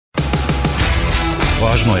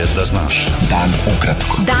Važno je da znaš. Dan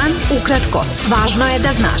ukratko. Dan ukratko. Važno je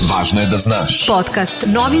da znaš. Važno je da znaš. Podcast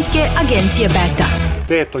novinske agencije Beta.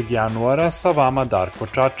 5. januara sa vama Darko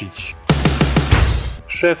Čačić.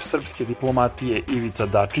 Šef srpske diplomatije Ivica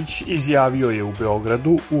Dačić izjavio je u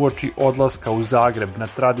Beogradu uoči odlaska u Zagreb na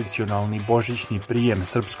tradicionalni božićni prijem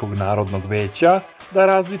Srpskog narodnog veća da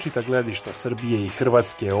različita gledišta Srbije i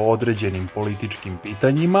Hrvatske o određenim političkim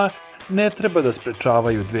pitanjima ne treba da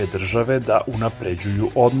sprečavaju dve države da unapređuju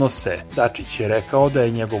odnose. Dačić je rekao da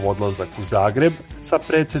je njegov odlazak u Zagreb sa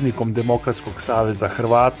predsjednikom Demokratskog saveza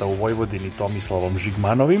Hrvata u Vojvodini Tomislavom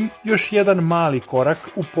Žigmanovim još jedan mali korak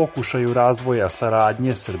u pokušaju razvoja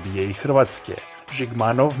saradnje Srbije i Hrvatske.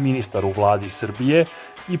 Žigmanov, ministar u vladi Srbije,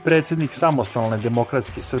 i predsjednik Samostalne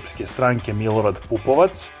demokratske srpske stranke Milorad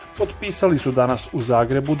Pupovac potpisali su danas u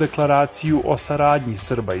Zagrebu deklaraciju o saradnji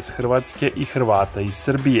Srba iz Hrvatske i Hrvata iz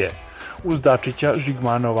Srbije. Uz Dačića,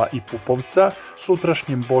 Žigmanova i Pupovca,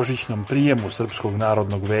 sutrašnjem božićnom prijemu Srpskog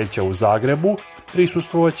narodnog veća u Zagrebu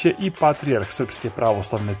prisustvovaće i patrijarh Srpske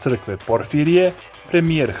pravoslavne crkve Porfirije,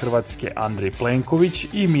 premijer Hrvatske Andrej Plenković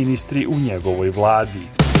i ministri u njegovoj vladi.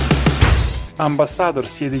 Ambasador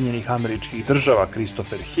Sjedinjenih Američkih Država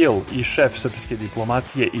Christopher Hill i šef srpske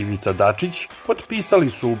diplomatije Ivica Dačić potpisali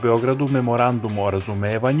su u Beogradu memorandum o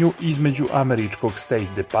razumevanju između američkog State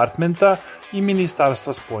Departmenta i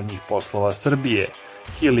Ministarstva spoljnih poslova Srbije.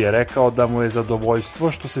 Hill je rekao da mu je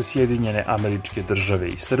zadovoljstvo što se Sjedinjene Američke Države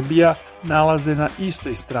i Srbija nalaze na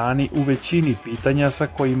istoj strani u većini pitanja sa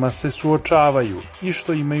kojima se suočavaju i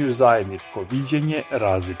što imaju zajedničko viđenje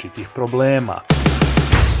različitih problema.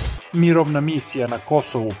 Mirovna misija na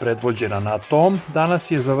Kosovu predvođena NATO-om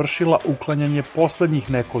danas je završila uklanjanje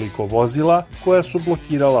poslednjih nekoliko vozila koja su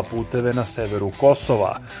blokirala puteve na severu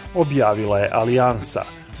Kosova, objavila je Alijansa.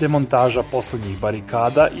 Demontaža poslednjih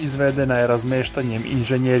barikada izvedena je razmeštanjem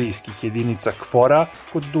inženjerijskih jedinica KFOR-a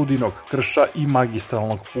kod Dudinog krša i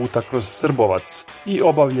magistralnog puta kroz Srbovac i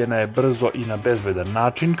obavljena je brzo i na bezbedan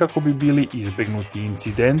način kako bi bili izbegnuti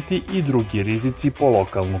incidenti i drugi rizici po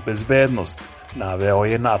lokalnu bezbednost, naveo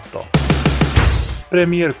je NATO.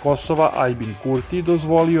 Premijer Kosova Aljbin Kurti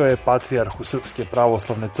dozvolio je patrijarhu Srpske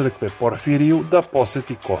pravoslavne crkve Porfiriju da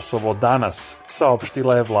poseti Kosovo danas,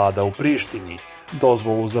 saopštila je vlada u Prištini.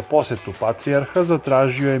 Dozvolu za posetu patrijarha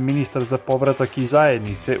zatražio je ministar za povratak i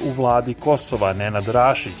zajednice u vladi Kosova Nenad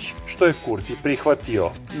Rašić, što je Kurti prihvatio,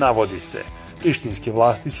 navodi se. Prištinske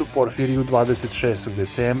vlasti su Porfiriju 26.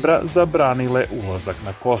 decembra zabranile ulazak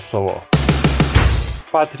na Kosovo.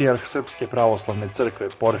 Patrijarh Srpske pravoslavne crkve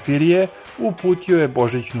Porfirije uputio je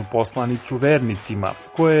božićnu poslanicu vernicima,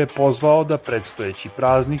 koje je pozvao da predstojeći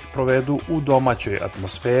praznik provedu u domaćoj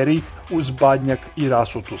atmosferi uz badnjak i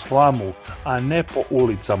rasutu slamu, a ne po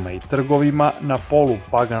ulicama i trgovima na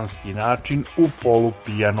polupaganski način u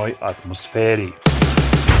polupijanoj atmosferi.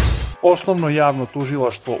 Osnovno javno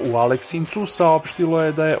tužilaštvo u Aleksincu saopštilo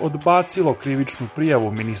je da je odbacilo krivičnu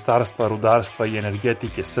prijavu Ministarstva rudarstva i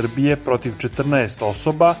energetike Srbije protiv 14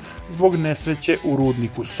 osoba zbog nesreće u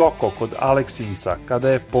rudniku Soko kod Aleksinca, kada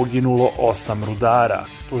je poginulo 8 rudara.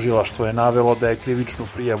 Tužilaštvo je navelo da je krivičnu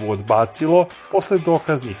prijavu odbacilo posle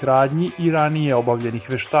dokaznih radnji i ranije obavljenih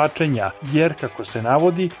veštačenja, jer, kako se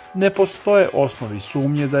navodi, ne postoje osnovi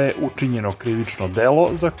sumnje da je učinjeno krivično delo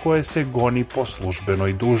za koje se goni po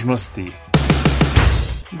službenoj dužnosti.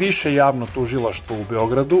 Više javno tužilaštvo u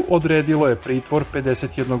Beogradu odredilo je pritvor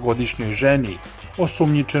 51-godišnjoj ženi,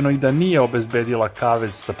 osumnjičenoj da nije obezbedila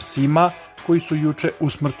kavez sa psima koji su juče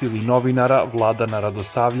usmrtili novinara Vladana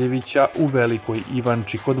Radosavljevića u Velikoj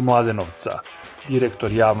Ivanči kod Mladenovca.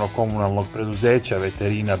 Direktor javno-komunalnog preduzeća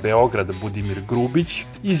Veterina Beograd Budimir Grubić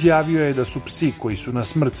izjavio je da su psi koji su na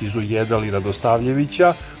smrt izujedali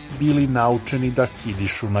Radosavljevića bili naučeni da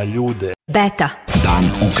kidišu na ljude. Beta.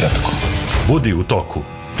 Dan ukratko. Budi u toku.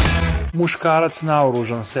 Muškarac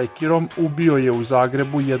naoružan sekirom ubio je u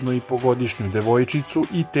Zagrebu 1,5-godišnju devojčicu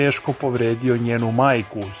i teško povredio njenu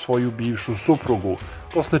majku, svoju bivšu suprugu,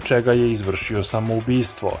 posle čega je izvršio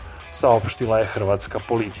samoubistvo, saopštila je hrvatska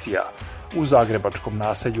policija. U zagrebačkom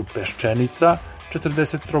naselju Peščenica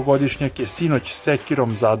 43-godišnjak je sinoć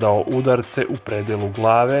sekirom zadao udarce u predelu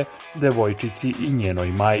glave devojčici i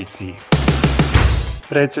njenoj majci.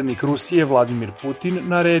 Predsjednik Rusije Vladimir Putin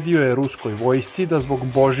naredio je ruskoj vojsci da zbog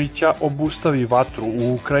Božića obustavi vatru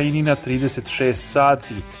u Ukrajini na 36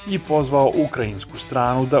 sati i pozvao ukrajinsku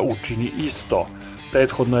stranu da učini isto.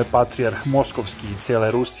 Prethodno je patrijarh Moskovski i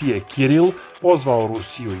cele Rusije Kiril pozvao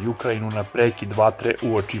Rusiju i Ukrajinu na prekid vatre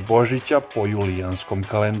uoči Božića po julijanskom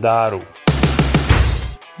kalendaru.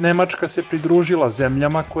 Nemačka se pridružila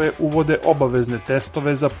zemljama koje uvode obavezne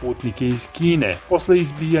testove za putnike iz Kine posle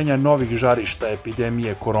izbijanja novih žarišta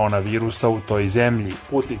epidemije koronavirusa u toj zemlji.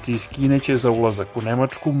 Putnici iz Kine će za ulazak u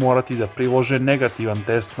Nemačku morati da prilože negativan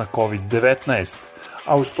test na COVID-19,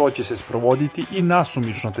 a uz to će se sprovoditi i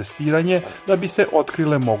nasumično testiranje da bi se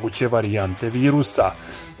otkrile moguće varijante virusa,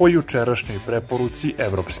 po jučerašnjoj preporuci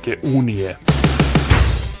Evropske unije.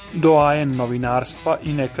 Doajen novinarstva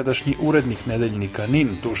i nekadašnji urednik nedeljnika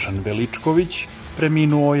NIN Dušan Veličković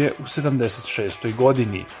preminuo je u 76.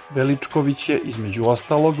 godini. Veličković je između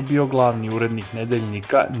ostalog bio glavni urednik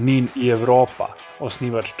nedeljnika NIN i Evropa,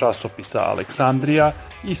 osnivač časopisa Aleksandrija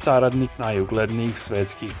i saradnik najuglednijih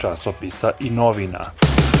svetskih časopisa i novina.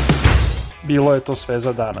 Bilo je to sve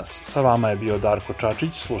za danas. Sa vama je bio Darko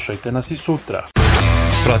Čačić, slušajte nas i sutra.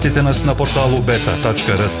 Pratite nas na portalu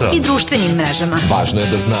beta.rs I društvenim mrežama. Važno je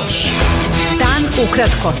da znaš. Dan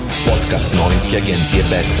ukratko. Podcast novinske agencije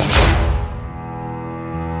Beta.